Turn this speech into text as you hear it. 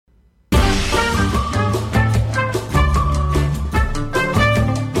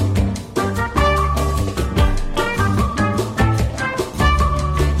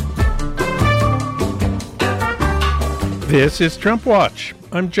This is Trump Watch.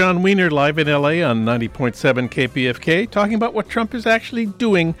 I'm John Wiener, live in LA on 90.7 KPFK, talking about what Trump is actually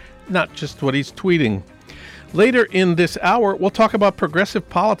doing, not just what he's tweeting. Later in this hour, we'll talk about progressive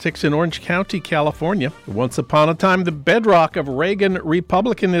politics in Orange County, California. Once upon a time, the bedrock of Reagan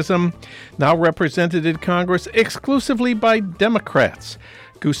Republicanism, now represented in Congress exclusively by Democrats.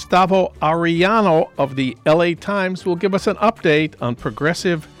 Gustavo Arellano of the LA Times will give us an update on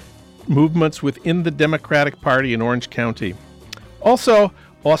progressive movements within the Democratic Party in Orange County. Also,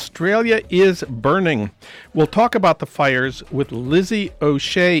 Australia is burning. We'll talk about the fires with Lizzie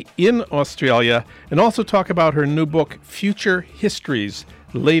O'Shea in Australia and also talk about her new book, Future Histories,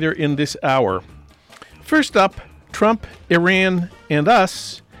 later in this hour. First up, Trump, Iran, and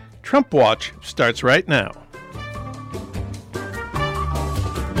us. Trump Watch starts right now.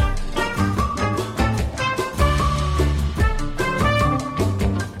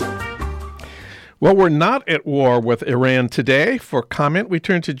 Well, we're not at war with Iran today. For comment, we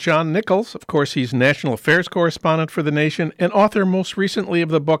turn to John Nichols. Of course, he's national affairs correspondent for The Nation and author most recently of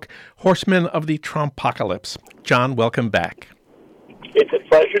the book Horsemen of the Trumpocalypse. John, welcome back. It's a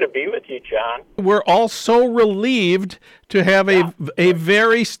pleasure to be with you, John. We're all so relieved to have a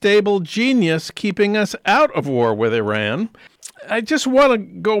very stable genius keeping us out of war with Iran. I just want to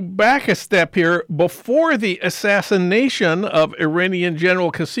go back a step here. Before the assassination of Iranian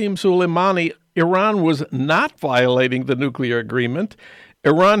General Qasem Soleimani, Iran was not violating the nuclear agreement.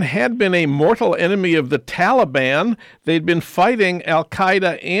 Iran had been a mortal enemy of the Taliban. They'd been fighting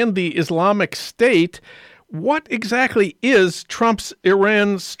al-Qaeda and the Islamic State. What exactly is Trump's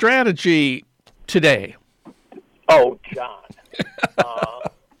Iran strategy today? Oh, John.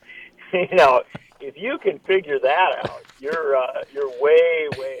 If you can figure that out, you're way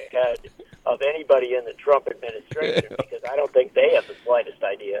ahead of anybody in the Trump administration, because I don't think they have the slightest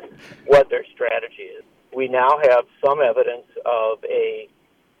idea what their strategy is. We now have some evidence of a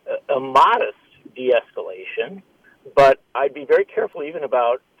modest de-escalation, but I'd be very careful even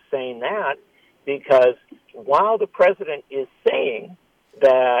about saying that, because while the president is saying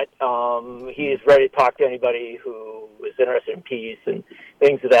that he is ready to talk to anybody who is interested in peace and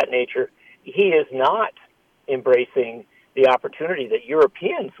things of that nature, he is not embracing the opportunity that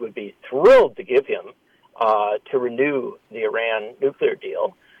Europeans would be thrilled to give him to renew the Iran nuclear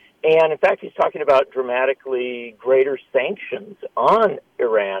deal. And in fact, he's talking about dramatically greater sanctions on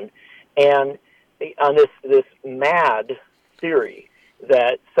Iran and on this mad theory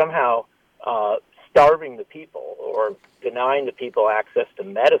that somehow starving the people or denying the people access to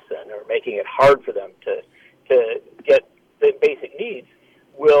medicine or making it hard for them to get the basic needs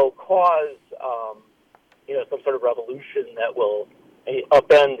will cause some sort of revolution that will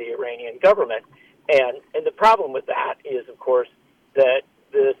upend the Iranian government. And the problem with that is, of course, that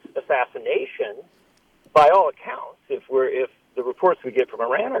this assassination, by all accounts, if the reports we get from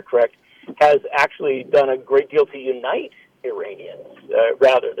Iran are correct, has actually done a great deal to unite Iranians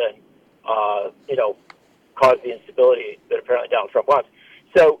rather than cause the instability that apparently Donald Trump wants.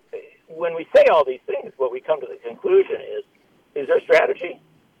 So when we say all these things, what we come to the conclusion is there strategy?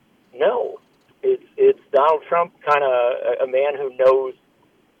 No. It's Donald Trump, kind of a man who knows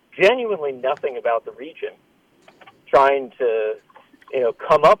genuinely nothing about the region, trying to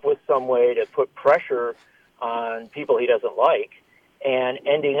come up with some way to put pressure on people he doesn't like, and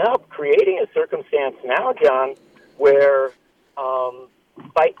ending up creating a circumstance now, John, where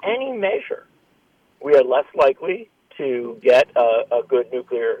by any measure we are less likely to get a good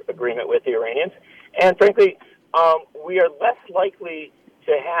nuclear agreement with the Iranians, and frankly, we are less likely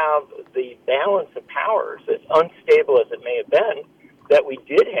to have the balance of powers, as unstable as it may have been, that we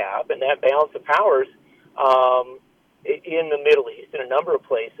did have, and that balance of powers in the Middle East, in a number of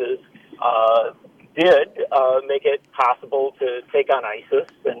places, did make it possible to take on ISIS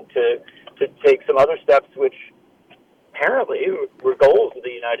and to take some other steps which apparently were goals of the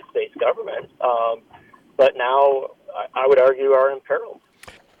United States government, but now I would argue are imperiled.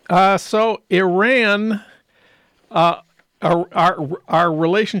 So Iran... Our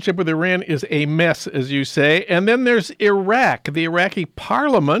relationship with Iran is a mess, as you say. And then there's Iraq. The Iraqi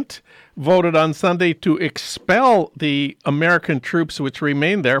parliament voted on Sunday to expel the American troops which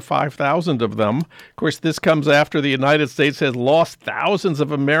remain there, 5,000 of them. Of course, this comes after the United States has lost thousands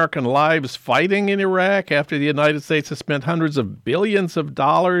of American lives fighting in Iraq, after the United States has spent hundreds of billions of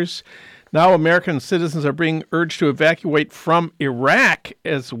dollars. Now American citizens are being urged to evacuate from Iraq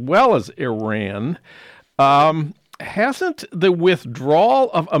as well as Iran. Hasn't the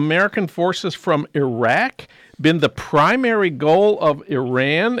withdrawal of American forces from Iraq been the primary goal of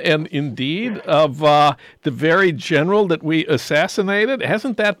Iran and indeed of the very general that we assassinated?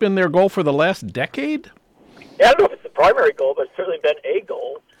 Hasn't that been their goal for the last decade? Yeah, I don't know if it's the primary goal, but it's certainly been a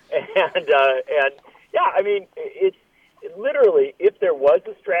goal. And yeah, I mean, it's literally, if there was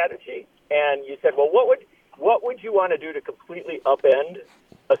a strategy, and you said, well, what would you want to do to completely upend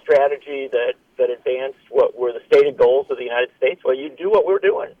a strategy that advanced what were the stated goals of the United States? Well, you do what we're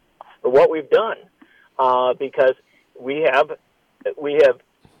doing, or what we've done, because we have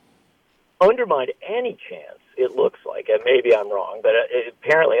undermined any chance, it looks like, and maybe I'm wrong, but it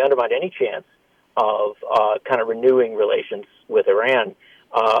apparently undermined any chance of kind of renewing relations with Iran,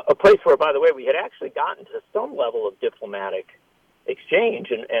 a place where, by the way, we had actually gotten to some level of diplomatic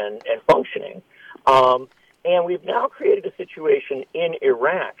exchange and functioning. And we've now created a situation in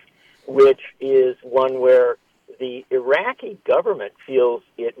Iraq, which is one where the Iraqi government feels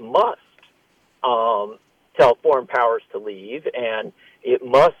it must tell foreign powers to leave, and it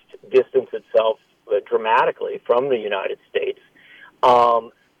must distance itself dramatically from the United States.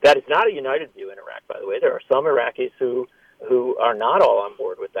 That is not a united view in Iraq, by the way. There are some Iraqis who are not all on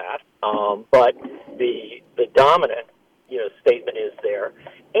board with that, but the dominant statement is there.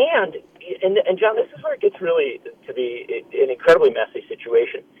 And John, this is where it gets really to be an incredibly messy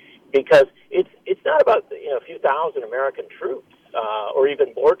situation, because it's not about a few thousand American troops or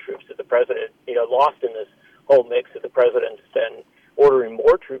even more troops that the president lost in this whole mix of the president's then ordering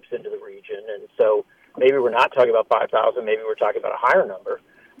more troops into the region. And so maybe we're not talking about 5,000, maybe we're talking about a higher number.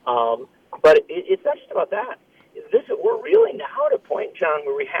 But it's not just about that. We're really now at a point, John,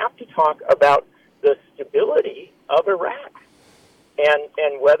 where we have to talk about the stability of Iraq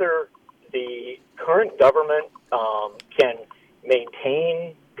and whether the current government can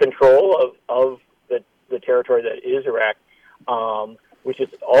maintain control of the territory that is Iraq, which has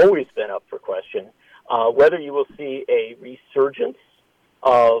always been up for question, whether you will see a resurgence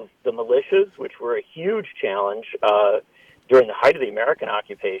of the militias, which were a huge challenge during the height of the American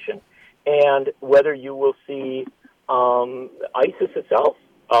occupation, and whether you will see ISIS itself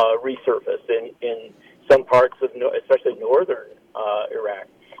resurface in some parts of, especially northern Iraq.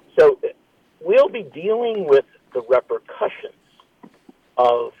 So we'll be dealing with the repercussions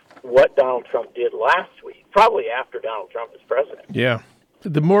of what Donald Trump did last week, probably after Donald Trump was president. Yeah.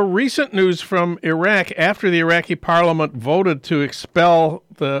 The more recent news from Iraq, after the Iraqi parliament voted to expel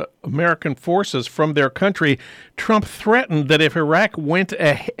the American forces from their country, Trump threatened that if Iraq went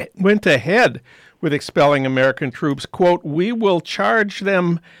ahead with expelling American troops, quote, "we will charge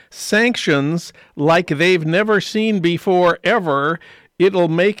them sanctions like they've never seen before ever. It'll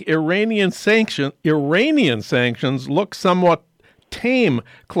make Iranian sanctions look somewhat tame,"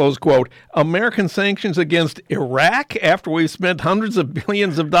 close quote. American sanctions against Iraq after we've spent hundreds of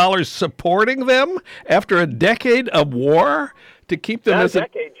billions of dollars supporting them after a decade of war to keep them as a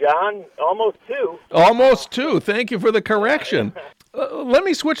decade, John, almost two. Almost two. Thank you for the correction. Let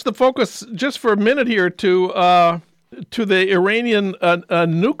me switch the focus just for a minute here to the Iranian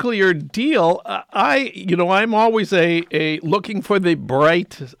nuclear deal. I'm always a looking for the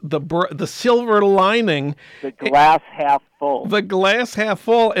bright, the silver lining. The glass half full. The glass half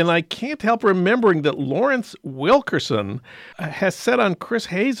full, and I can't help remembering that Lawrence Wilkerson has said on Chris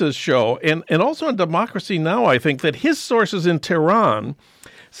Hayes' show, and also on Democracy Now!, I think, that his sources in Tehran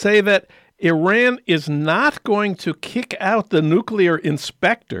say that Iran is not going to kick out the nuclear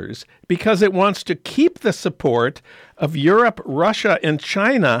inspectors because it wants to keep the support of Europe, Russia, and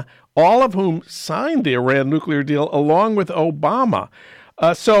China, all of whom signed the Iran nuclear deal along with Obama.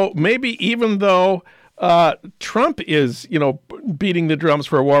 So maybe even though Trump is, beating the drums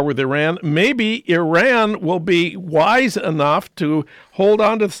for a war with Iran, maybe Iran will be wise enough to hold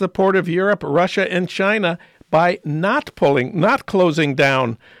on to the support of Europe, Russia, and China by not closing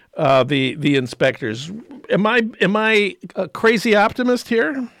down the inspectors. Am I a crazy optimist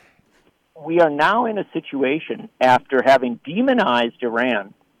here? We are now in a situation after having demonized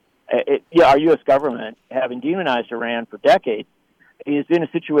Iran. Our U.S. government, having demonized Iran for decades, is in a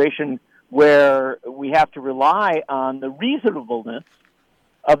situation where we have to rely on the reasonableness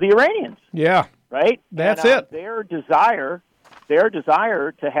of the Iranians. Yeah, right. That's it. Their desire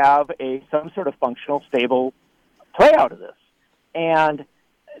to have some sort of functional, stable play out of this, and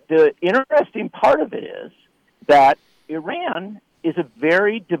the interesting part of it is that Iran is a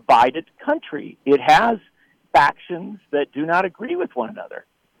very divided country. It has factions that do not agree with one another.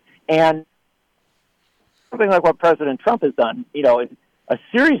 And something like what President Trump has done, a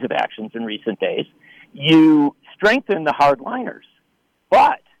series of actions in recent days, you strengthen the hardliners.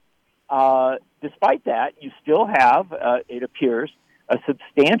 But despite that, you still have, it appears, a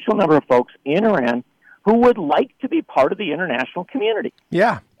substantial number of folks in Iran who would like to be part of the international community.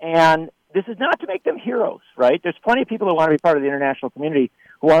 Yeah. And this is not to make them heroes, right? There's plenty of people who want to be part of the international community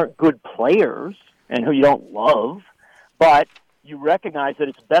who aren't good players and who you don't love. but you recognize that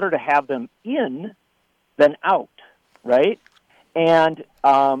it's better to have them in than out, right? And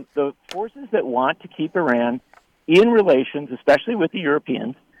the forces that want to keep Iran in relations, especially with the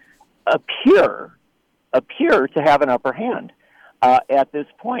Europeans, appear to have an upper hand at this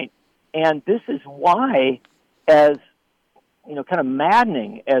point. And this is why, as kind of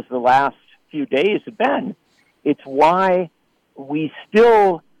maddening as the last few days have been, it's why we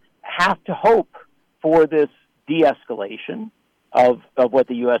still have to hope for this de-escalation of what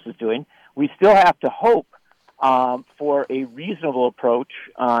the U.S. is doing. We still have to hope for a reasonable approach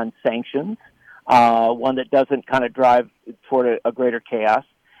on sanctions, one that doesn't kind of drive toward a greater chaos.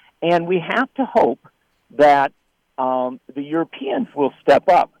 And we have to hope that the Europeans will step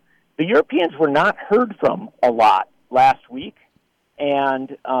up. The Europeans were not heard from a lot last week,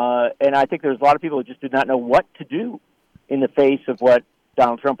 and I think there's a lot of people who just did not know what to do in the face of what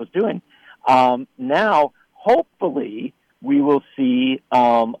Donald Trump was doing. Now, hopefully, we will see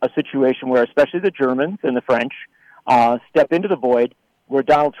a situation where especially the Germans and the French step into the void, where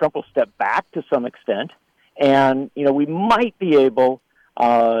Donald Trump will step back to some extent, and we might be able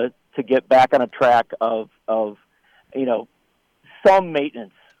to get back on a track of some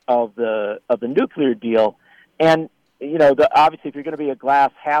maintenance of the nuclear deal. And obviously, if you're going to be a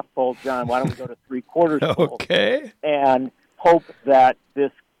glass half full, John, why don't we go to 3/4 full? Okay. And hope that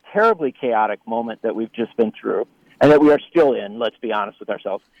this terribly chaotic moment that we've just been through, and that we are still in, let's be honest with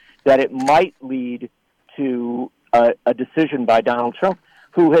ourselves, that it might lead to a decision by Donald Trump,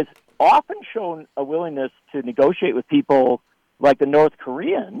 who has often shown a willingness to negotiate with people like the North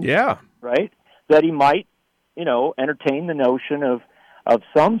Koreans. Yeah. Right? That he might, entertain the notion of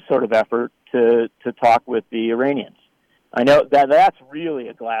some sort of effort to talk with the Iranians. I know that's really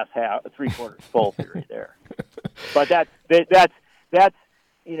a glass half, 3/4 full theory there. But that's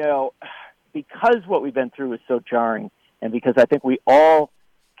because what we've been through is so jarring, and because I think we all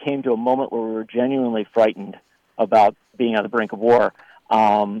came to a moment where we were genuinely frightened about being on the brink of war.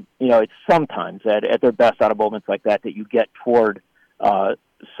 It's sometimes at their best out of moments like that you get toward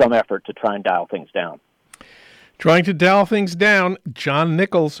some effort to try and dial things down. Trying to dial things down, John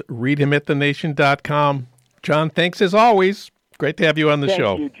Nichols. Read him at thenation.com. John, thanks as always. Great to have you on the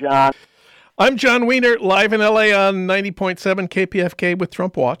show. Thank you, John. I'm John Wiener, live in L.A. on 90.7 KPFK with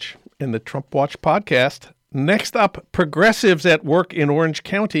Trump Watch and the Trump Watch podcast. Next up, progressives at work in Orange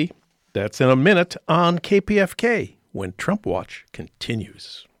County. That's in a minute on KPFK when Trump Watch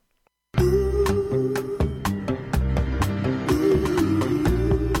continues.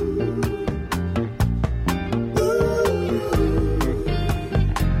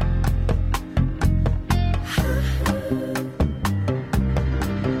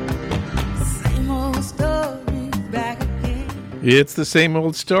 It's the same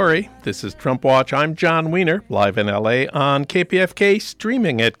old story. This is Trump Watch. I'm John Wiener, live in L.A. on KPFK,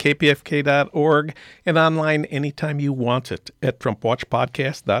 streaming at kpfk.org, and online anytime you want it at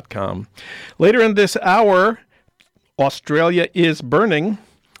TrumpWatchPodcast.com. Later in this hour, Australia is burning.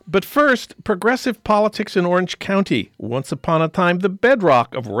 But first, progressive politics in Orange County. Once upon a time, the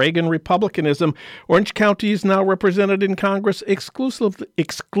bedrock of Reagan Republicanism, Orange County is now represented in Congress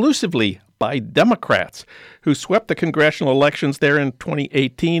exclusively by Democrats, who swept the congressional elections there in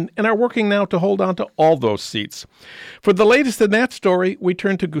 2018 and are working now to hold on to all those seats. For the latest in that story, we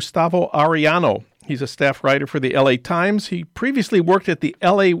turn to Gustavo Arellano. He's a staff writer for the LA Times. He previously worked at the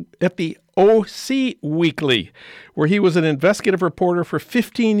OC Weekly, where he was an investigative reporter for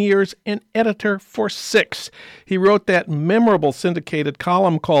 15 years and editor for 6. He wrote that memorable syndicated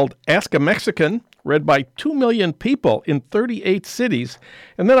column called Ask a Mexican, read by 2 million people in 38 cities,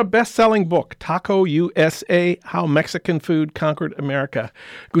 and then a best-selling book, Taco USA, How Mexican Food Conquered America.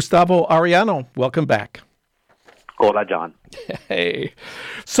 Gustavo Arellano, welcome back. Hola, John. Hey.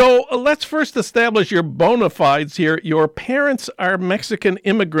 So let's first establish your bona fides here. Your parents are Mexican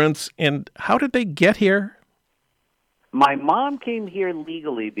immigrants, and how did they get here? My mom came here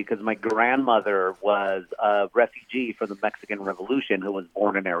legally because my grandmother was a refugee from the Mexican Revolution who was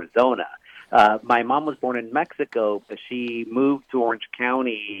born in Arizona. My mom was born in Mexico, but she moved to Orange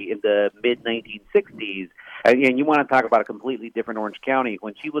County in the mid-1960s. And you want to talk about a completely different Orange County.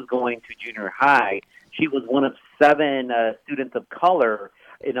 When she was going to junior high, she was one of 7 students of color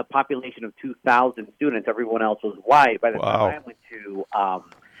in a population of 2,000 students. Everyone else was white. By the time I went to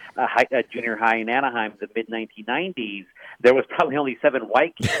a junior high in Anaheim in the mid-1990s, there was probably only 7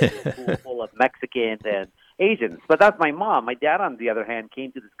 white kids in a school full of Mexicans and Asians. But that's my mom. My dad, on the other hand,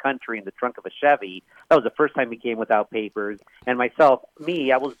 came to this country in the trunk of a Chevy. That was the first time he came without papers. And myself,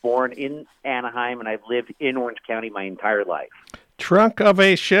 I was born in Anaheim, and I've lived in Orange County my entire life. Trunk of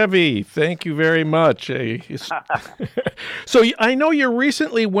a Chevy. Thank you very much. So I know you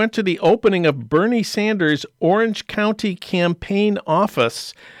recently went to the opening of Bernie Sanders' Orange County campaign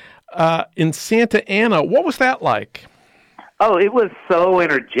office in Santa Ana. What was that like? Oh, it was so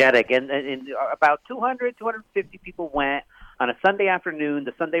energetic. And about 250 people went on a Sunday afternoon,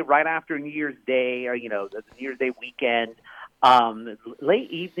 the Sunday right after New Year's Day, or, the New Year's Day weekend.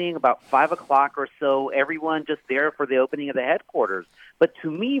 Late evening, about 5 o'clock or so, everyone just there for the opening of the headquarters. But to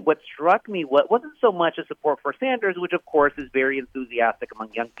me, what struck me wasn't so much a support for Sanders, which of course is very enthusiastic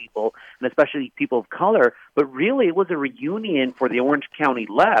among young people, and especially people of color, but really it was a reunion for the Orange County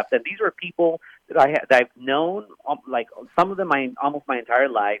left. And these were people that I've known, like some of them almost my entire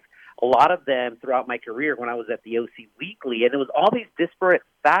life, a lot of them throughout my career when I was at the OC Weekly. And it was all these disparate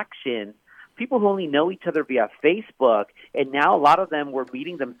factions, people who only know each other via Facebook, and now a lot of them were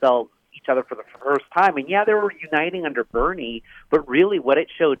meeting each other for the first time. And yeah, they were uniting under Bernie, but really what it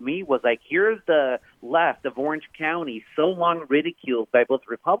showed me was like, here's the left of Orange County, so long ridiculed by both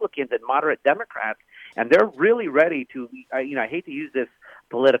Republicans and moderate Democrats, and they're really ready to, I hate to use this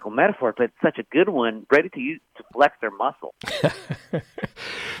political metaphor, but it's such a good one, ready to flex their muscle.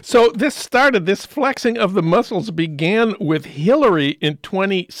 So this flexing of the muscles began with Hillary in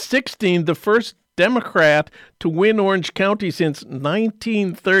 2016, the first Democrat to win Orange County since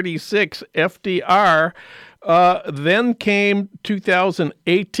 1936, FDR. Then came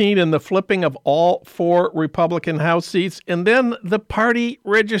 2018 and the flipping of all 4 Republican House seats, and then the party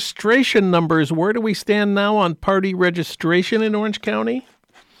registration numbers. Where do we stand now on party registration in Orange County?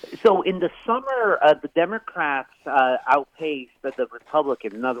 So in the summer, the Democrats outpaced the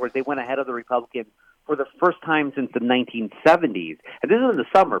Republicans. In other words, they went ahead of the Republicans for the first time since the 1970s. And this is in the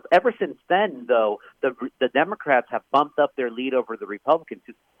summer. Ever since then, though, the Democrats have bumped up their lead over the Republicans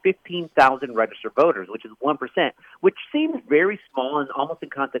to 15,000 registered voters, which is 1%, which seems very small and almost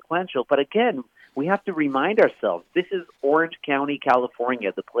inconsequential. But again, we have to remind ourselves, this is Orange County,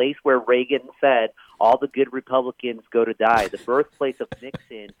 California, the place where Reagan said, all the good Republicans go to die, the birthplace of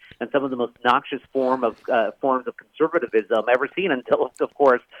Nixon, and some of the most noxious forms of conservatism ever seen until, of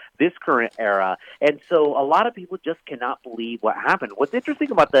course, this current era. And so a lot of people just cannot believe what happened. What's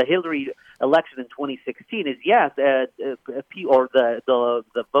interesting about the Hillary election in 2016 is, yes, or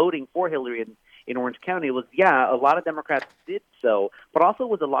the voting for Hillary in Orange County was, a lot of Democrats did so, but also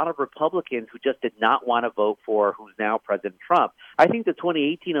was a lot of Republicans who just did not want to vote for who's now President Trump. I think the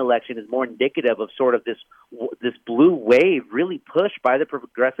 2018 election is more indicative of sort of this blue wave really pushed by the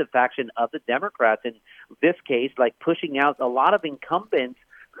progressive faction of the Democrats, in this case, like pushing out a lot of incumbents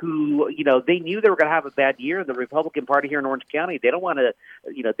who, they knew they were going to have a bad year in the Republican Party here in Orange County. They don't want to,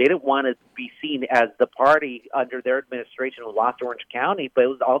 they didn't want to be seen as the party under their administration who lost Orange County. But it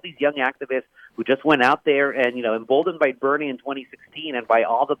was all these young activists who just went out there and, emboldened by Bernie in 2016 and by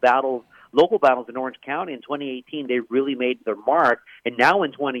all the local battles in Orange County in 2018, they really made their mark. And now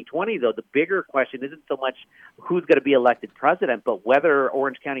in 2020, though, the bigger question isn't so much who's going to be elected president, but whether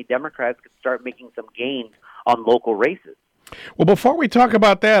Orange County Democrats could start making some gains on local races. Well, before we talk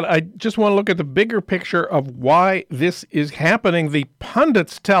about that, I just want to look at the bigger picture of why this is happening. The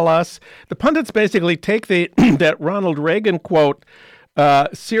pundits tell us, the pundits basically take that Ronald Reagan quote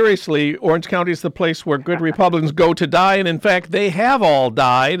seriously. Orange County is the place where good Republicans go to die, and in fact, they have all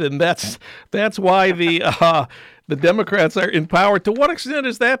died, and that's why the Democrats are in power. To what extent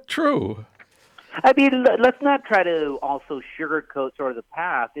is that true? I mean, let's not try to also sugarcoat sort of the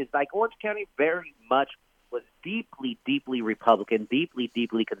past. It's like Orange County very much was deeply, deeply Republican, deeply,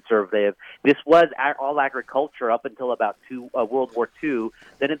 deeply conservative. This was all agriculture up until about World War II.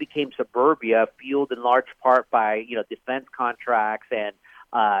 Then it became suburbia, fueled in large part by defense contracts and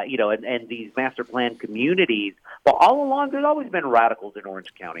and these master plan communities. But all along, there's always been radicals in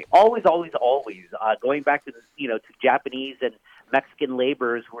Orange County. Always, always, always. Going back to to Japanese and Mexican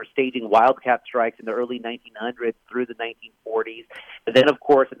laborers who were staging wildcat strikes in the early 1900s through the 1940s. And then, of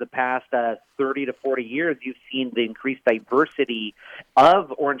course, in the past 30 to 40 years, you've seen the increased diversity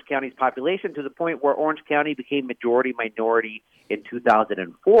of Orange County's population to the point where Orange County became majority-minority in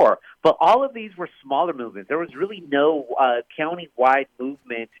 2004. But all of these were smaller movements. There was really no county-wide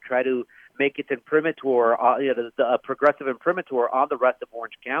movement to try to make its imprimatur, the progressive imprimatur on the rest of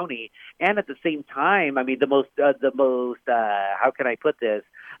Orange County. And at the same time, I mean, the most how can I put this?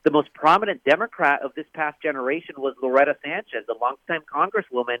 The most prominent Democrat of this past generation was Loretta Sanchez, a longtime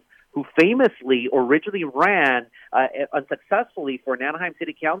congresswoman who famously originally ran unsuccessfully for an Anaheim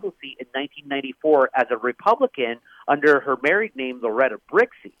City Council seat in 1994 as a Republican under her married name, Loretta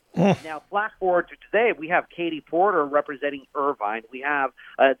Brixey. Now, flash forward to today, we have Katie Porter representing Irvine. We have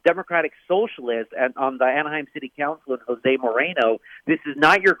a Democratic Socialist on the Anaheim City Council and Jose Moreno. This is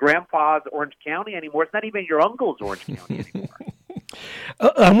not your grandpa's Orange County anymore. It's not even your uncle's Orange County anymore.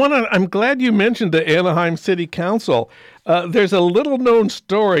 I'm glad you mentioned the Anaheim City Council. There's a little-known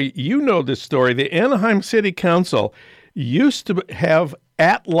story. You know this story. The Anaheim City Council used to have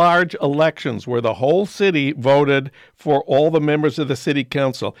at-large elections where the whole city voted for all the members of the city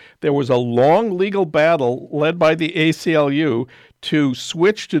council. There was a long legal battle led by the ACLU to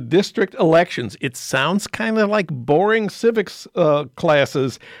switch to district elections. It sounds kind of like boring civics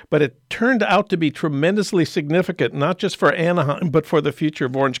classes, but it turned out to be tremendously significant, not just for Anaheim, but for the future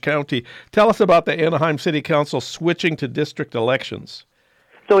of Orange County. Tell us about the Anaheim City Council switching to district elections.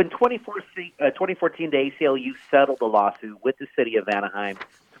 So in 2014, the ACLU settled a lawsuit with the city of Anaheim to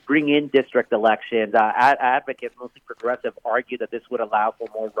bring in district elections. Advocates, mostly progressive, argued that this would allow for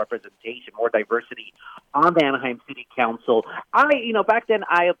more representation, more diversity on the Anaheim City Council. Back then,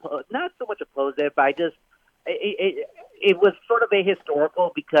 I not so much opposed it, but it was sort of a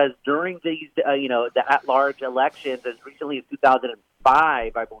historical because during these, the at-large elections, as recently as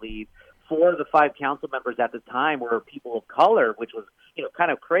 2005, I believe, 4 of the 5 council members at the time were people of color, which was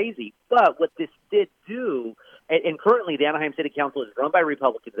kind of crazy. But what this did do, and currently the Anaheim City Council is run by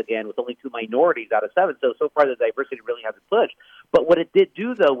Republicans again with only 2 minorities out of 7, so far the diversity really hasn't pushed. But what it did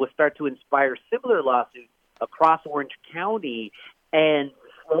do, though, was start to inspire similar lawsuits across Orange County, and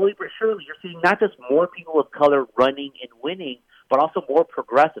slowly but surely you're seeing not just more people of color running and winning, but also more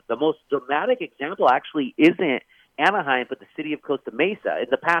progressive. The most dramatic example actually isn't Anaheim, but the city of Costa Mesa. In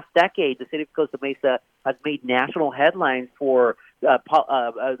the past decade, the city of Costa Mesa has made national headlines for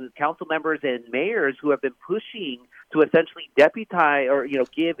council members and mayors who have been pushing to essentially deputize or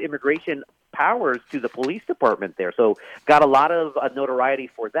give immigration powers to the police department there. So got a lot of notoriety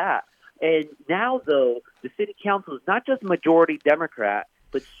for that. And now, though, the city council is not just majority Democrat,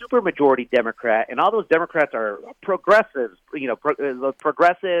 but super majority Democrat, and all those Democrats are progressives.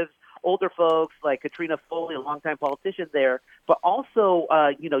 Progressives. Older folks like Katrina Foley, a longtime politician there, but also,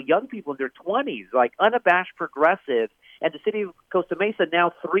 young people in their 20s, like unabashed progressives. And the city of Costa Mesa,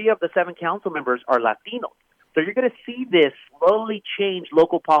 now 3 of the 7 council members are Latinos. So you're going to see this slowly change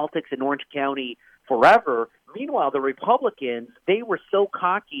local politics in Orange County forever. Meanwhile, the Republicans, they were so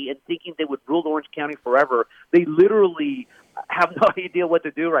cocky and thinking they would rule Orange County forever, they literally have no idea what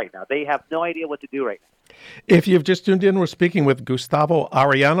to do right now. They have no idea what to do right now. If you've just tuned in, we're speaking with Gustavo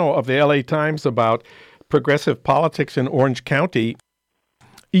Arellano of the LA Times about progressive politics in Orange County.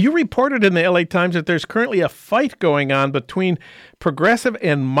 You reported in the LA Times that there's currently a fight going on between progressive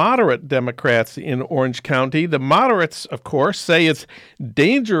and moderate Democrats in Orange County. The moderates, of course, say it's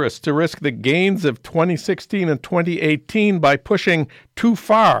dangerous to risk the gains of 2016 and 2018 by pushing too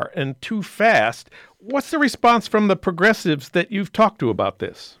far and too fast. What's the response from the progressives that you've talked to about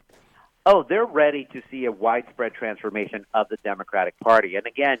this? Oh, they're ready to see a widespread transformation of the Democratic Party. And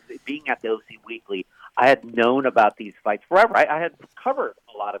again, being at the OC Weekly, I had known about these fights forever. I had covered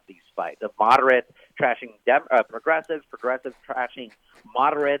a lot of these fights, the moderates trashing progressives trashing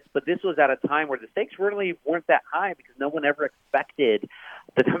moderates. But this was at a time where the stakes really weren't that high because no one ever expected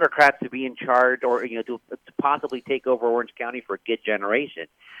the Democrats to be in charge or to possibly take over Orange County for a good generation.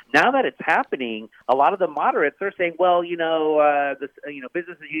 Now that it's happening, a lot of the moderates are saying, well,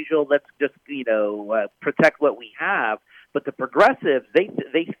 business as usual. Let's just protect what we have. But the progressives, they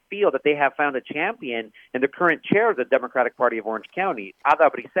feel that they have found a champion in the current chair of the Democratic Party of Orange County, Ada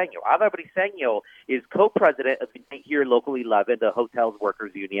Briseño. Ada Briseño is co-president of here Local 11, the hotels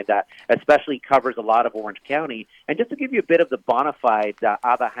workers union that especially covers a lot of Orange County. And just to give you a bit of the bona fides that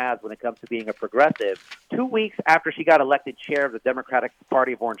Ada has when it comes to being a progressive, 2 weeks after she got elected chair of the Democratic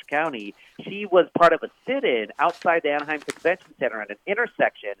Party of Orange County, she was part of a sit-in outside the Anaheim Convention Center at an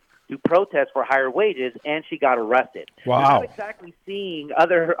intersection to protest for higher wages, and she got arrested. Wow. We're not exactly seeing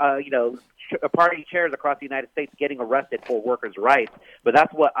other, party chairs across the United States getting arrested for workers' rights, but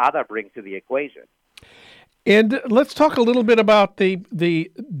that's what Ada brings to the equation. And let's talk a little bit about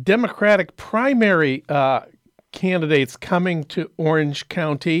the Democratic primary candidates coming to Orange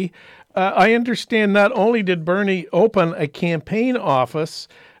County. I understand not only did Bernie open a campaign office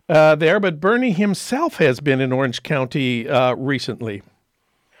there, but Bernie himself has been in Orange County recently.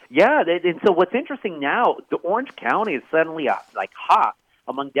 Yeah, and so what's interesting now, the Orange County is suddenly hot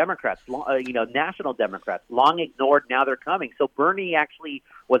among Democrats, national Democrats, long ignored. Now they're coming. So Bernie actually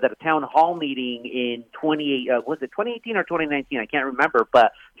was at a town hall meeting in 2018 or 2019? I can't remember,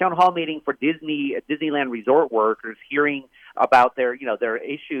 but town hall meeting for Disneyland resort workers, hearing about their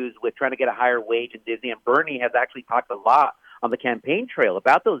issues with trying to get a higher wage in Disney. And Bernie has actually talked a lot on the campaign trail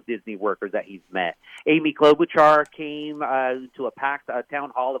about those Disney workers that he's met. Amy Klobuchar came to a packed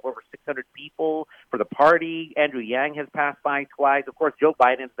town hall of over 600 people for the party. Andrew Yang has passed by twice. Of course, Joe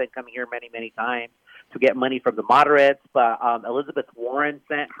Biden's been coming here many, many times to get money from the moderates, but Elizabeth Warren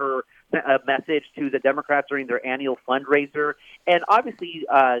sent her a message to the Democrats during their annual fundraiser. And obviously,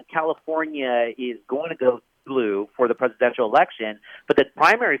 California is going to go blue for the presidential election, but the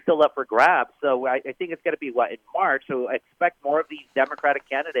primary is still up for grabs. So I think it's going to be, in March? So I expect more of these Democratic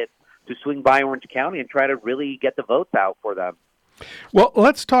candidates to swing by Orange County and try to really get the votes out for them. Well,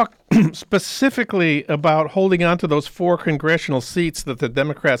 let's talk specifically about holding on to those 4 congressional seats that the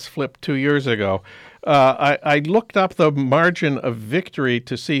Democrats flipped 2 years ago. I looked up the margin of victory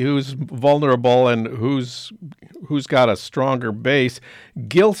to see who's vulnerable and who's got a stronger base.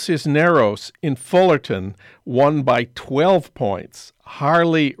 Gil Cisneros in Fullerton won by 12 points.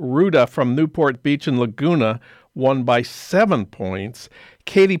 Harley Ruda from Newport Beach and Laguna won by 7 points.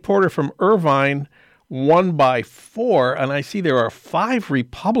 Katie Porter from Irvine won by 4, and I see there are 5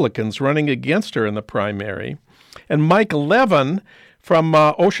 Republicans running against her in the primary. And Mike Levin from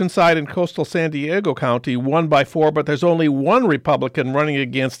Oceanside and coastal San Diego County won by 4, but there's only 1 Republican running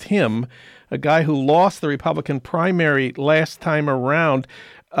against him, a guy who lost the Republican primary last time around.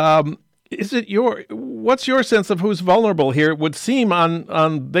 What's your sense of who's vulnerable here? It would seem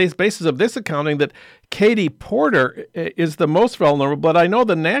on basis of this accounting that Katie Porter is the most vulnerable, but I know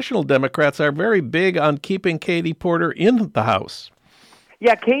the national Democrats are very big on keeping Katie Porter in the House.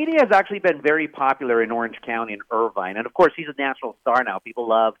 Yeah, Katie has actually been very popular in Orange County and Irvine. And, of course, she's a national star now. People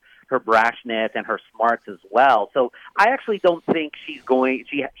love her brashness and her smarts as well. So I actually don't think she's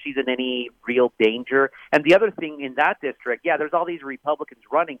in any real danger. And the other thing in that district, there's all these Republicans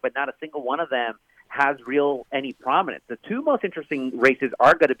running, but not a single one of them has any prominence. The 2 most interesting races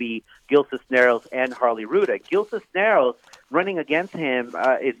are going to be Gil Cisneros and Harley Ruda. Gil Cisneros, running against him,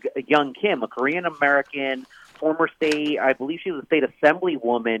 is Young Kim, a Korean-American former state, I believe she was a state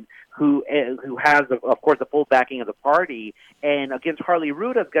assemblywoman who has, of course, the full backing of the party. And against Harley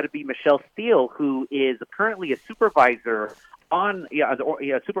Ruda is going to be Michelle Steele, who is currently a supervisor on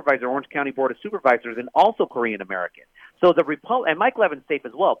Orange County Board of Supervisors, and also Korean American. So and Mike Levin's safe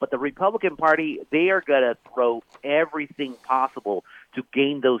as well. But the Republican Party, they are going to throw everything possible to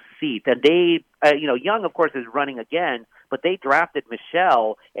gain those seats. And they, Young, of course, is running again, but they drafted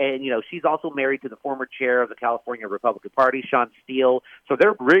Michelle, and she's also married to the former chair of the California Republican Party, Sean Steele. So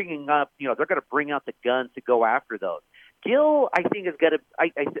they're bringing up, they're going to bring out the guns to go after those. Gil, I think is going to. I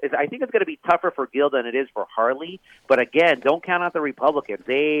think it's going to be tougher for Gil than it is for Harley. But again, don't count out the Republicans;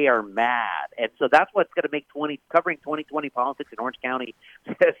 they are mad, and so that's what's going to make covering 2020 politics in Orange County.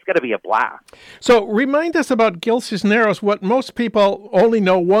 It's going to be a blast. So, remind us about Gil Cisneros. What most people only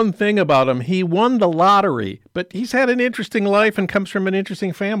know one thing about him: he won the lottery, but he's had an interesting life and comes from an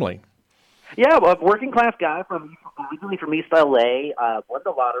interesting family. Yeah, well, a working class guy originally from East LA, won the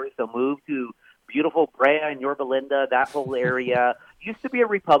lottery, so moved to beautiful Brea and Yorba Linda, that whole area. Used to be a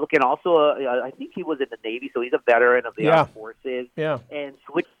Republican. Also, I think he was in the Navy, so he's a veteran of the armed forces. Yeah. And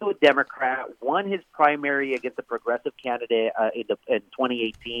switched to a Democrat, won his primary against a progressive candidate in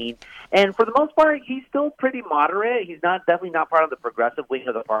 2018. And for the most part, he's still pretty moderate. He's definitely not part of the progressive wing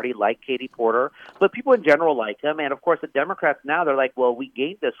of the party like Katie Porter, but people in general like him. And of course, the Democrats now, they're like, well, we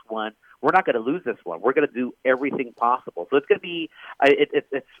gained this one. We're not going to lose this one. We're going to do everything possible. So it's going to be,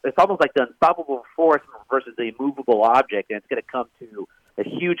 it's almost like the unstoppable force versus the immovable object, and it's going to come to a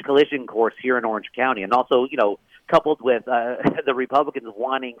huge collision course here in Orange County. And also, coupled with the Republicans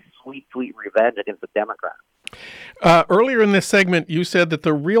wanting sweet, sweet revenge against the Democrats. Earlier in this segment, you said that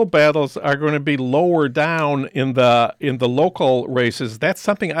the real battles are going to be lower down in the local races. That's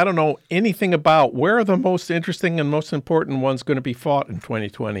something I don't know anything about. Where are the most interesting and most important ones going to be fought in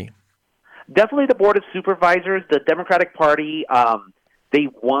 2020? Definitely the Board of Supervisors. The Democratic Party, they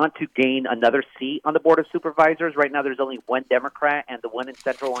want to gain another seat on the Board of Supervisors. Right now there's only one Democrat, and the one in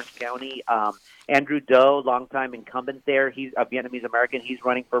Central Orange County, Andrew Do, longtime incumbent there. He's a Vietnamese-American. He's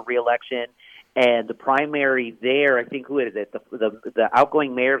running for re-election. And the primary there, I think, who is it? The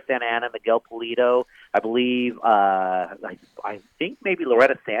outgoing mayor of Santa Ana, Miguel Polito. I believe, I think maybe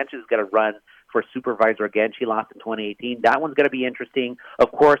Loretta Sanchez is going to run for supervisor again. She lost in 2018. That one's going to be interesting.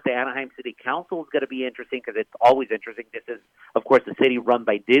 Of course, the Anaheim City Council is going to be interesting because it's always interesting. This is, of course, the city run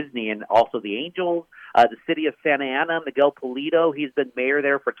by Disney and also the Angels. The city of Santa Ana, Miguel Polito, he's been mayor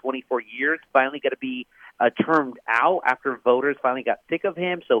there for 24 years, finally going to be termed out after voters finally got sick of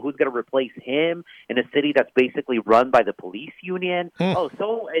him. So who's going to replace him in a city that's basically run by the police union?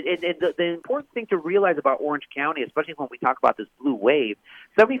 The important thing to realize about Orange County, especially when we talk about this blue wave,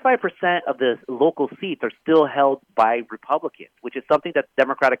 75% of the local seats are still held by Republicans, which is something that the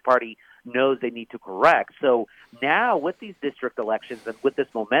Democratic Party knows they need to correct. So now with these district elections and with this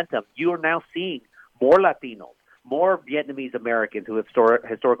momentum, you are now seeing more Latinos, more Vietnamese Americans who have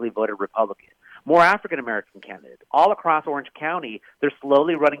historically voted Republican, more African American candidates all across Orange County. They're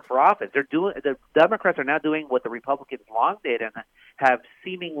slowly running for office. The Democrats are now doing what the Republicans long did and have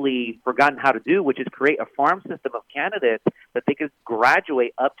seemingly forgotten how to do, which is create a farm system of candidates that they could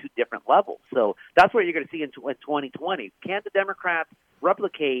graduate up to different levels. So that's what you're going to see in 2020. Can the Democrats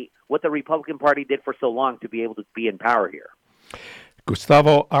replicate what the Republican Party did for so long to be able to be in power here?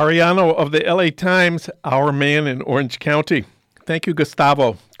 Gustavo Arellano of the LA Times, our man in Orange County. Thank you,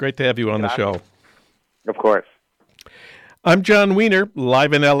 Gustavo. Great to have you on the show. Of course. I'm John Wiener,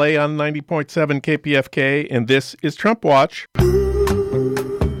 live in LA on 90.7 KPFK, and this is Trump Watch.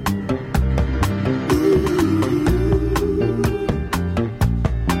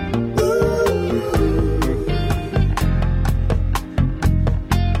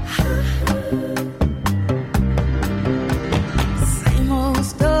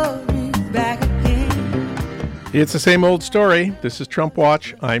 It's the same old story. This is Trump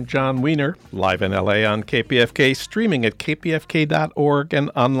Watch. I'm John Wiener, live in LA on KPFK, streaming at kpfk.org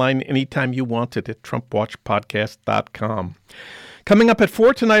and online anytime you want it at TrumpWatchPodcast.com. Coming up at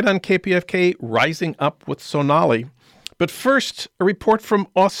 4 tonight on KPFK, Rising Up with Sonali. But first, a report from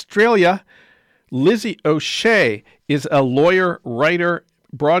Australia. Lizzie O'Shea is a lawyer, writer,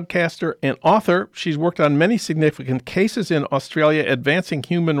 broadcaster, and author. She's worked on many significant cases in Australia advancing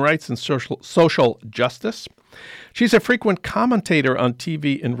human rights and social justice. She's a frequent commentator on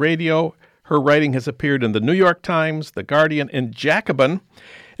TV and radio. Her writing has appeared in the New York Times, The Guardian, and Jacobin.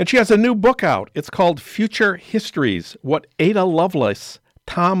 And she has a new book out. It's called Future Histories: What Ada Lovelace,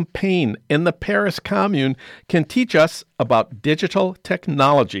 Tom Paine, and the Paris Commune Can Teach Us About Digital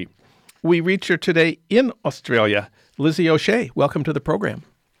Technology. We reach her today in Australia. Lizzie O'Shea, welcome to the program.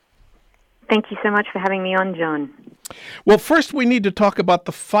 Thank you so much for having me on, John. Well, first we need to talk about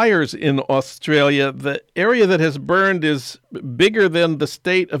the fires in Australia. The area that has burned is bigger than the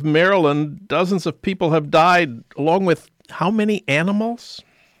state of Maryland. Dozens of people have died, along with how many animals?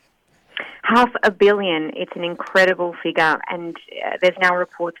 500 million. It's an incredible figure, and there's now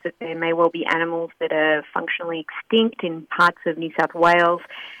reports that there may well be animals that are functionally extinct in parts of New South Wales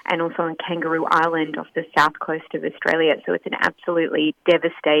and also on Kangaroo Island off the south coast of Australia. So it's an absolutely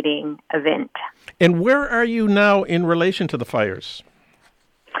devastating event. And where are you now in relation to the fires?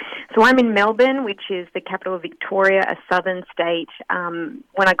 So I'm in Melbourne, which is the capital of Victoria, a southern state.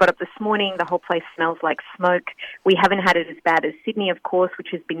 When I got up this morning, the whole place smells like smoke. We haven't had it as bad as Sydney, of course, which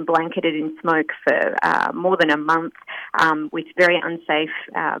has been blanketed in smoke for more than a month, with very unsafe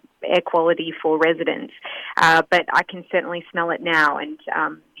air quality for residents. But I can certainly smell it now, and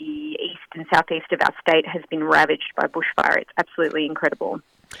the east and southeast of our state has been ravaged by bushfire. It's absolutely incredible.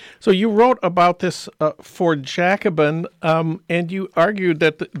 So you wrote about this for Jacobin, and you argued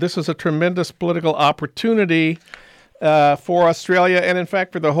that this is a tremendous political opportunity for Australia and, in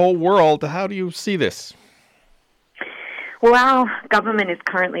fact, for the whole world. How do you see this? Well, our government is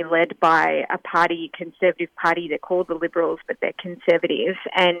currently led by a party, Conservative Party. They're called the Liberals, but they're conservative,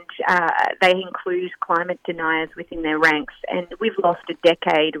 and they include climate deniers within their ranks. And we've lost a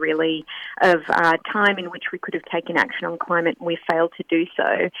decade, really, of time in which we could have taken action on climate, and we've failed to do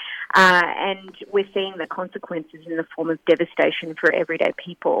so. And we're seeing the consequences in the form of devastation for everyday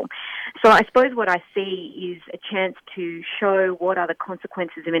people. So I suppose what I see is a chance to show what are the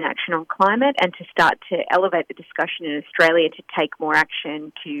consequences of inaction on climate and to start to elevate the discussion in Australia to take more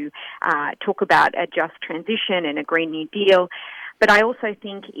action, to talk about a just transition and a Green New Deal. But I also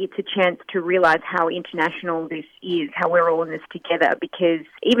think it's a chance to realise how international this is, how we're all in this together, because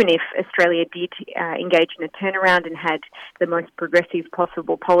even if Australia did engage in a turnaround and had the most progressive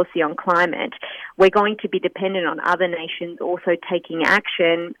possible policy on climate, we're going to be dependent on other nations also taking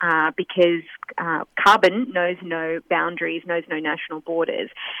action because carbon knows no boundaries, knows no national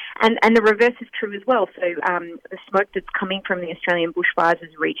borders. And the reverse is true as well. So the smoke that's coming from the Australian bushfires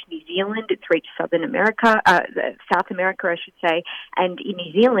has reached New Zealand, it's reached South America, I should say, and in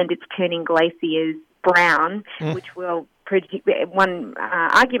New Zealand it's turning glaciers brown, which will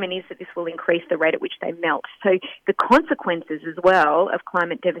argument is that this will increase the rate at which they melt. So the consequences as well of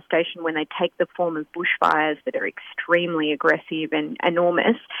climate devastation when they take the form of bushfires that are extremely aggressive and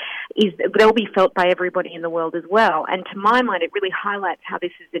enormous is that they'll be felt by everybody in the world as well. And to my mind, it really highlights how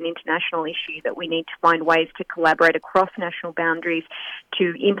this is an international issue, that we need to find ways to collaborate across national boundaries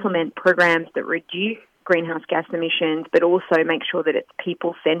to implement programs that reduce greenhouse gas emissions, but also make sure that it's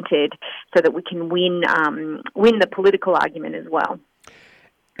people-centred so that we can win the political argument as well.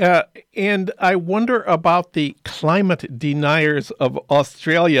 And I wonder about the climate deniers of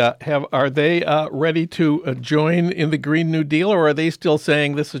Australia. Are they ready to join in the Green New Deal, or are they still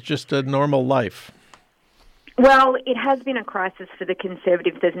saying this is just a normal life? Well, it has been a crisis for the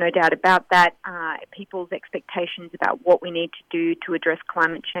Conservatives, there's no doubt about that. People's expectations about what we need to do to address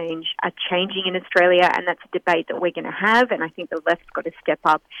climate change are changing in Australia, and that's a debate that we're going to have, and I think the left's got to step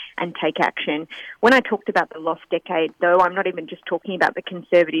up and take action. When I talked about the lost decade, though, I'm not even just talking about the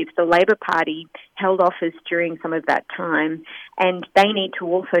Conservatives. The Labor Party held office during some of that time, and they need to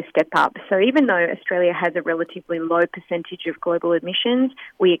also step up. So even though Australia has a relatively low percentage of global emissions,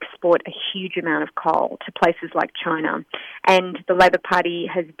 we export a huge amount of coal to places like China. And the Labor Party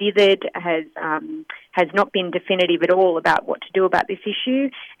has dithered, has not been definitive at all about what to do about this issue.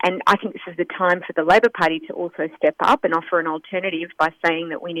 And I think this is the time for the Labor Party to also step up and offer an alternative by saying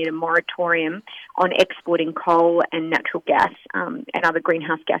that we need a moratorium on exporting coal and natural gas and other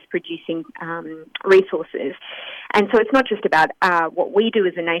greenhouse gas producing resources. And so it's not just about what we do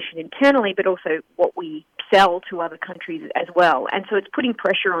as a nation internally, but also what we sell to other countries as well. And so it's putting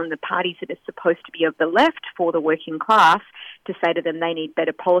pressure on the parties that are supposed to be of the left for the working class to say to them they need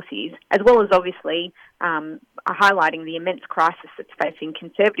better policies, as well as obviously highlighting the immense crisis that's facing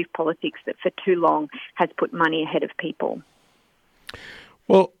Conservative politics that for too long has put money ahead of people.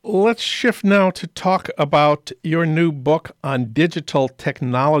 Well, let's shift now to talk about your new book on digital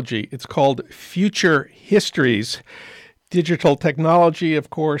technology. It's called Future Histories. Digital technology, of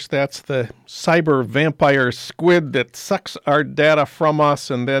course, that's the cyber vampire squid that sucks our data from us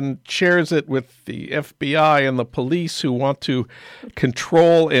and then shares it with the FBI and the police who want to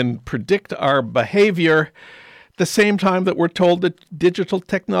control and predict our behavior. At the same time that we're told that digital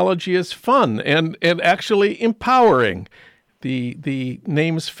technology is fun and actually empowering. The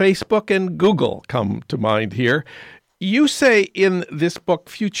names Facebook and Google come to mind here. You say in this book,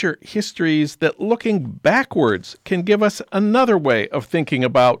 Future Histories, that looking backwards can give us another way of thinking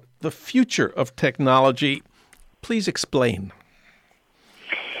about the future of technology. Please explain.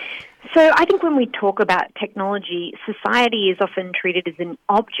 So I think when we talk about technology, society is often treated as an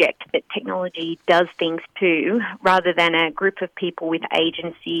object that technology does things to, rather than a group of people with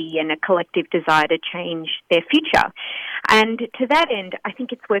agency and a collective desire to change their future. And to that end, I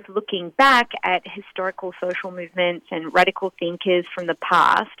think it's worth looking back at historical social movements and radical thinkers from the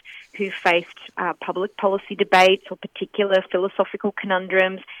past who faced public policy debates or particular philosophical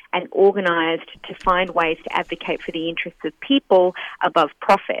conundrums and organised to find ways to advocate for the interests of people above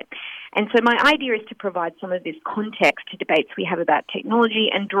profit. And so my idea is to provide some of this context to debates we have about technology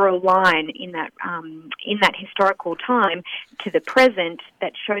and draw a line in that historical time to the present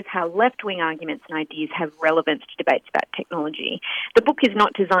that shows how left-wing arguments and ideas have relevance to debates about technology. The book is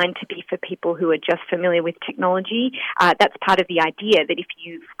not designed to be for people who are just familiar with technology. That's part of the idea, that if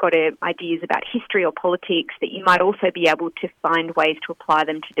you've got ideas about history or politics, that you might also be able to find ways to apply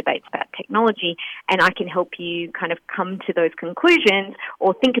them to debates about technology, and I can help you kind of come to those conclusions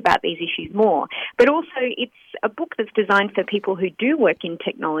or think about these issues more. But also it's a book that's designed for people who do work in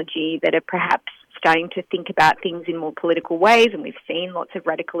technology that are perhaps starting to think about things in more political ways, and we've seen lots of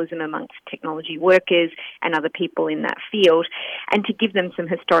radicalism amongst technology workers and other people in that field, and to give them some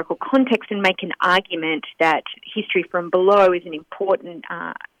historical context and make an argument that history from below is an important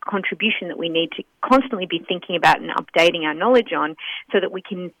contribution that we need to constantly be thinking about and updating our knowledge on so that we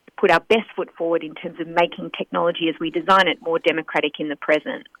can put our best foot forward in terms of making technology as we design it more democratic in the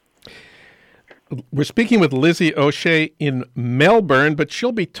present. We're speaking with Lizzie O'Shea in Melbourne, but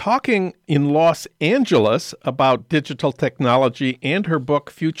she'll be talking in Los Angeles about digital technology and her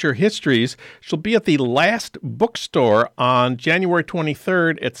book, Future Histories. She'll be at the Last Bookstore on January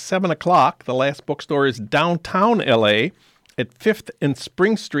 23rd at 7 o'clock. The Last Bookstore is downtown L.A. at 5th and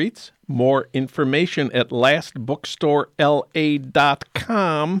Spring Streets. More information at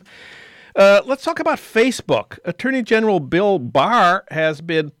lastbookstoreLA.com. Let's talk about Facebook. Attorney General Bill Barr has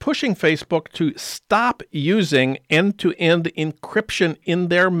been pushing Facebook to stop using end-to-end encryption in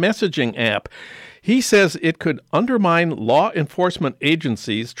their messaging app. He says it could undermine law enforcement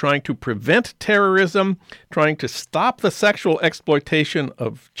agencies trying to prevent terrorism, trying to stop the sexual exploitation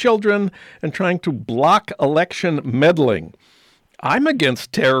of children, and trying to block election meddling. I'm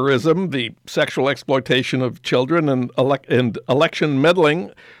against terrorism, the sexual exploitation of children, and election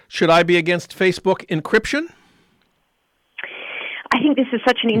meddling. Should I be against Facebook encryption? I think this is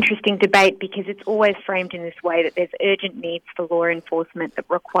such an interesting debate because it's always framed in this way that there's urgent needs for law enforcement that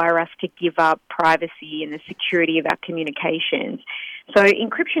require us to give up privacy and the security of our communications. So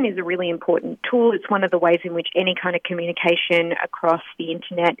encryption is a really important tool. It's one of the ways in which any kind of communication across the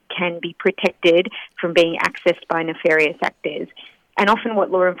internet can be protected from being accessed by nefarious actors. And often what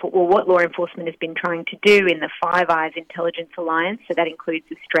law enforcement has been trying to do in the Five Eyes Intelligence Alliance, so that includes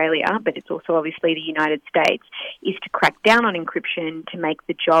Australia, but it's also obviously the United States, is to crack down on encryption to make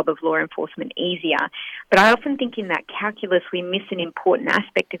the job of law enforcement easier. But I often think in that calculus we miss an important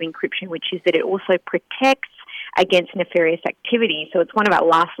aspect of encryption, which is that it also protects against nefarious activity. So it's one of our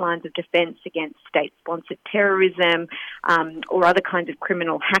last lines of defence against state-sponsored terrorism or other kinds of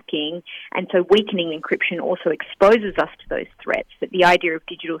criminal hacking. And so weakening encryption also exposes us to those threats, that the idea of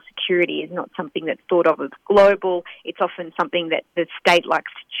digital security is not something that's thought of as global. It's often something that the state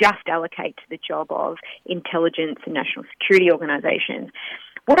likes to just allocate to the job of intelligence and national security organisations.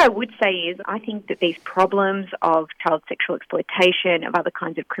 What I would say is I think that these problems of child sexual exploitation, of other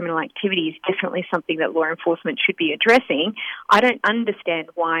kinds of criminal activity is definitely something that law enforcement should be addressing. I don't understand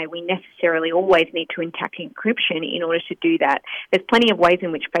why we necessarily always need to attack encryption in order to do that. There's plenty of ways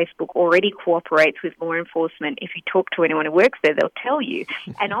in which Facebook already cooperates with law enforcement. If you talk to anyone who works there, they'll tell you.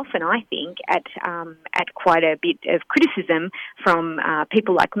 And often I think at quite a bit of criticism from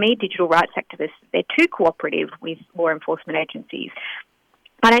people like me, digital rights activists, they're too cooperative with law enforcement agencies.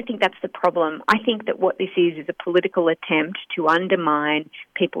 I don't think that's the problem. I think that what this is a political attempt to undermine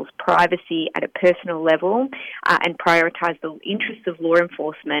people's privacy at a personal level and prioritise the interests of law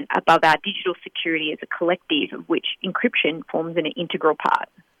enforcement above our digital security as a collective, of which encryption forms an integral part.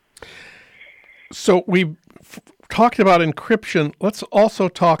 So we've talked about encryption. Let's also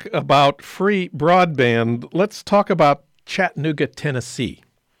talk about free broadband. Let's talk about Chattanooga, Tennessee.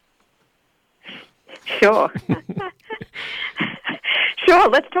 Sure. Sure,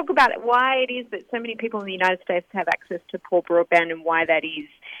 let's talk about why it is that so many people in the United States have access to poor broadband and why that is.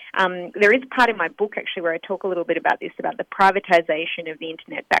 There is a part in my book, actually, where I talk a little bit about this, about the privatization of the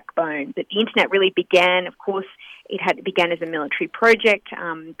internet backbone. That the internet really began, of course, it began as a military project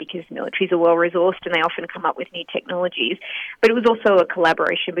because militaries are well-resourced and they often come up with new technologies. But it was also a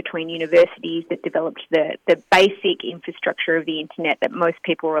collaboration between universities that developed the basic infrastructure of the internet that most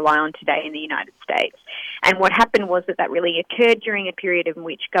people rely on today in the United States. And what happened was that really occurred during a period in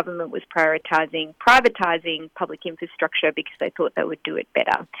which government was privatizing public infrastructure because they thought they would do it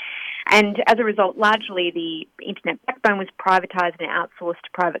better. And as a result, largely the internet backbone was privatized and outsourced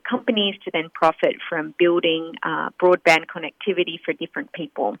to private companies to then profit from building broadband connectivity for different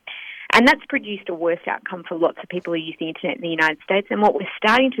people. And that's produced a worse outcome for lots of people who use the internet in the United States. And what we're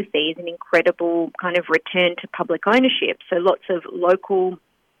starting to see is an incredible kind of return to public ownership. So lots of local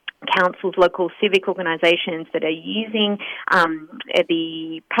councils, local civic organisations that are using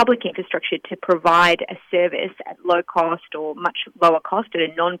the public infrastructure to provide a service at low cost or much lower cost at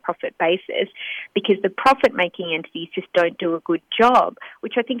a non-profit basis, because the profit-making entities just don't do a good job,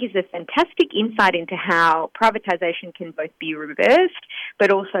 which I think is a fantastic insight into how privatisation can both be reversed,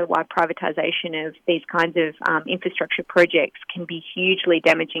 but also why privatisation of these kinds of infrastructure projects can be hugely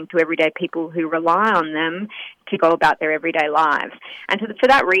damaging to everyday people who rely on them to go about their everyday lives. And for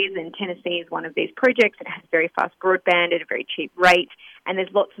that reason, Tennessee is one of these projects. It has very fast broadband at a very cheap rate, and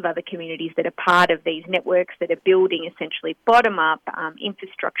there's lots of other communities that are part of these networks that are building essentially bottom-up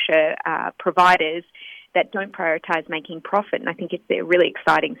infrastructure providers that don't prioritise making profit, and I think it's a really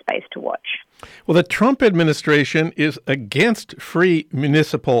exciting space to watch. Well, the Trump administration is against free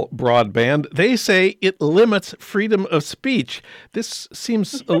municipal broadband. They say it limits freedom of speech. This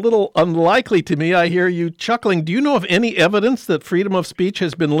seems a little unlikely to me. I hear you chuckling. Do you know of any evidence that freedom of speech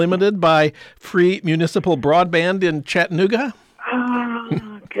has been limited by free municipal broadband in Chattanooga?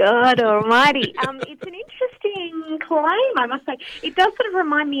 Oh, God almighty. It's an interesting claim, I must say. It does sort of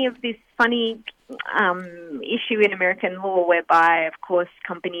remind me of this funny issue in American law whereby, of course,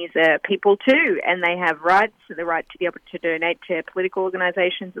 companies are people too, and they have rights, the right to be able to donate to political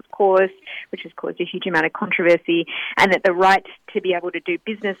organisations, of course, which has caused a huge amount of controversy, and that the right to be able to do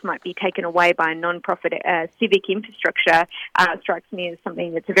business might be taken away by a non-profit civic infrastructure strikes me as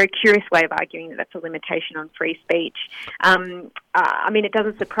something that's a very curious way of arguing that that's a limitation on free speech. I mean, it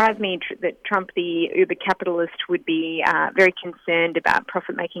doesn't surprise me that Trump, the uber capitalist, would be very concerned about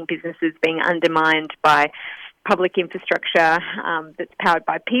profit-making businesses being undermined undermined by public infrastructure that's powered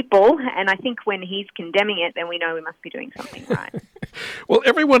by people. And I think when he's condemning it, then we know we must be doing something right. Well,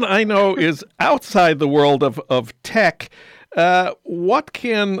 everyone I know is outside the world of tech. What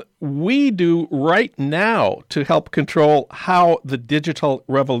can we do right now to help control how the digital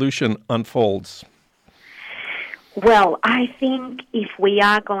revolution unfolds? Well, I think if we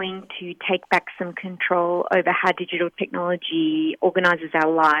are going to take back some control over how digital technology organises our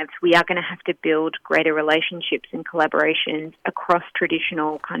lives, we are going to have to build greater relationships and collaborations across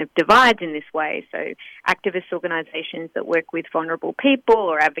traditional kind of divides in this way. So activist organisations that work with vulnerable people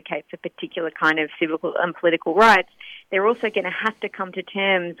or advocate for particular kind of civil and political rights, they're also going to have to come to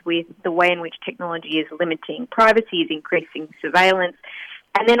terms with the way in which technology is limiting privacy, is increasing surveillance.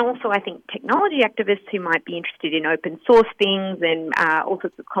 And then also, I think technology activists who might be interested in open source things and all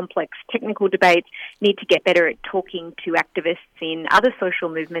sorts of complex technical debates need to get better at talking to activists in other social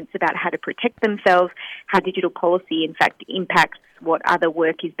movements about how to protect themselves, how digital policy, in fact, impacts what other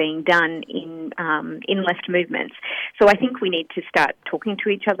work is being done in left movements. So I think we need to start talking to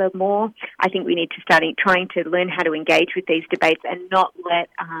each other more. I think we need to start trying to learn how to engage with these debates and not let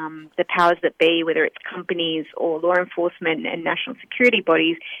the powers that be, whether it's companies or law enforcement and national security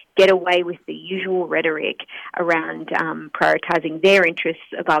bodies, get away with the usual rhetoric around prioritising their interests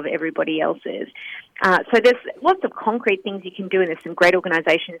above everybody else's. So there's lots of concrete things you can do, and there's some great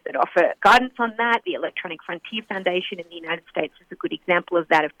organisations that offer guidance on that. The Electronic Frontier Foundation in the United States is a good example of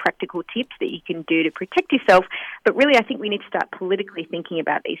that, of practical tips that you can do to protect yourself. But really, I think we need to start politically thinking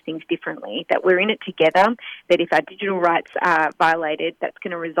about these things differently, that we're in it together, that if our digital rights are violated, that's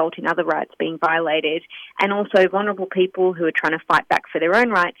going to result in other rights being violated. And also vulnerable people who are trying to fight back for their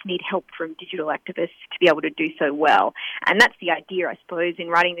own rights need help from digital activists to be able to do so well. And that's the idea, I suppose, in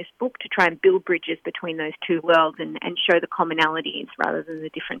writing this book, to try and build bridges between those two worlds and show the commonalities rather than the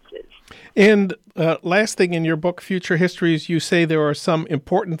differences. And last thing in your book, Future Histories, you say there are some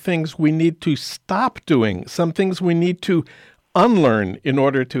important things we need to stop doing, some things we need to unlearn in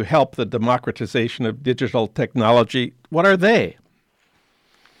order to help the democratization of digital technology. What are they?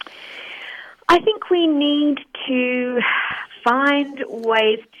 I think we need to find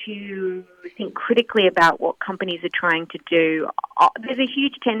ways to think critically about what companies are trying to do. There's a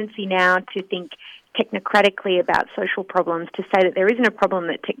huge tendency now to think technocratically about social problems, to say that there isn't a problem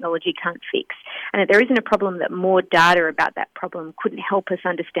that technology can't fix, and that there isn't a problem that more data about that problem couldn't help us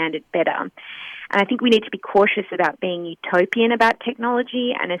understand it better. And I think we need to be cautious about being utopian about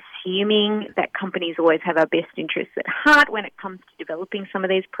technology and assuming that companies always have our best interests at heart when it comes to developing some of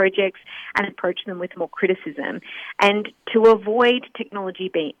these projects, and approach them with more criticism. And to avoid technology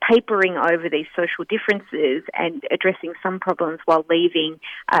papering over these social differences and addressing some problems while leaving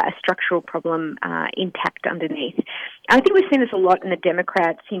a structural problem intact underneath. And I think we've seen this a lot in the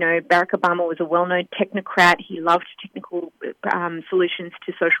Democrats. You know, Barack Obama was a well-known technocrat. He loved technical solutions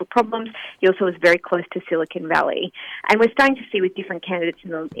to social problems. He also was very close to Silicon Valley, and we're starting to see with different candidates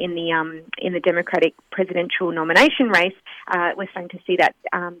in the Democratic presidential nomination race, we're starting to see that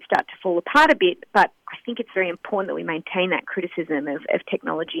start to fall apart a bit. But I think it's very important that we maintain that criticism of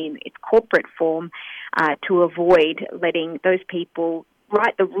technology in its corporate form to avoid letting those people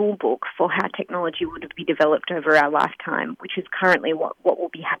write the rule book for how technology would be developed over our lifetime, which is currently what will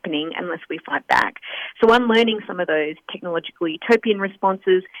be happening unless we fight back. So unlearning some of those technological utopian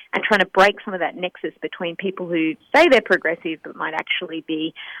responses and trying to break some of that nexus between people who say they're progressive but might actually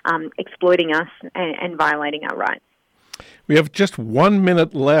be exploiting us and violating our rights. We have just 1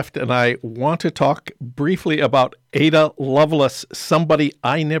 minute left, and I want to talk briefly about Ada Lovelace, somebody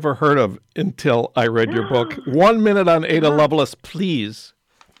I never heard of until I read your book. 1 minute on Ada Lovelace, please.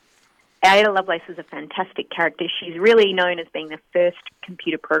 Ada Lovelace is a fantastic character. She's really known as being the first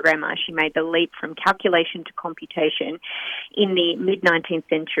computer programmer. She made the leap from calculation to computation in the mid-19th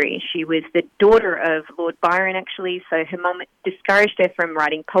century. She was the daughter of Lord Byron, actually, so her mum discouraged her from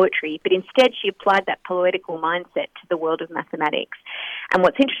writing poetry, but instead she applied that poetical mindset to the world of mathematics. And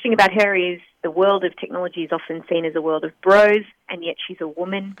what's interesting about her is the world of technology is often seen as a world of bros, and yet she's a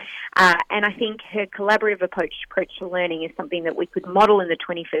woman. And I think her collaborative approach to learning is something that we could model in the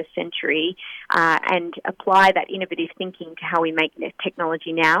 21st century and apply that innovative thinking to how we make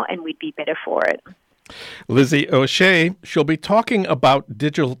technology now, and we'd be better for it. Lizzie O'Shea, she'll be talking about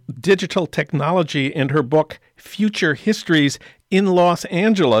digital technology in her book, Future Histories, in Los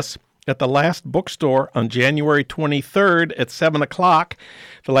Angeles at the Last Bookstore on January 23rd at 7 o'clock.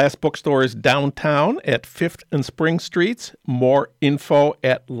 The Last Bookstore is downtown at 5th and Spring Streets. More info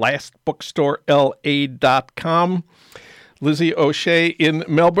at lastbookstoreLA.com. Lizzie O'Shea in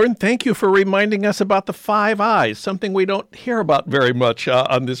Melbourne, thank you for reminding us about the 5 Eyes, something we don't hear about very much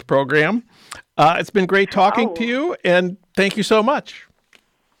on this program. It's been great talking to you, and thank you so much.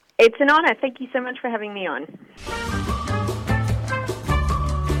 It's an honor. Thank you so much for having me on.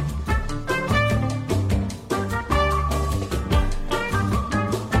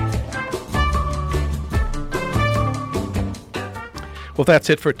 Well, that's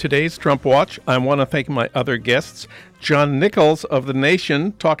it for today's Trump Watch. I want to thank my other guests. John Nichols of The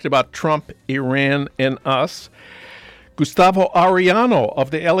Nation talked about Trump, Iran, and us. Gustavo Arellano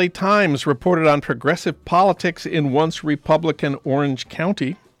of the LA Times reported on progressive politics in once Republican Orange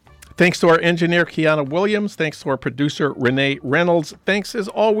County. Thanks to our engineer, Kiana Williams. Thanks to our producer, Renee Reynolds. Thanks, as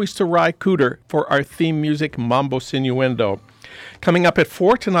always, to Ry Cooter for our theme music, Mambo Sinuendo. Coming up at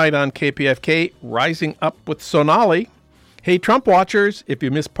 4 tonight on KPFK, Rising Up with Sonali. Hey, Trump Watchers, if you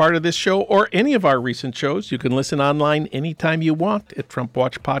missed part of this show or any of our recent shows, you can listen online anytime you want at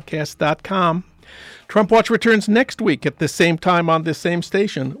TrumpWatchPodcast.com. Trump Watch returns next week at the same time on this same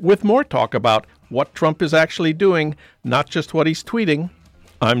station with more talk about what Trump is actually doing, not just what he's tweeting.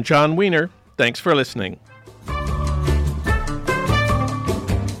 I'm John Wiener. Thanks for listening.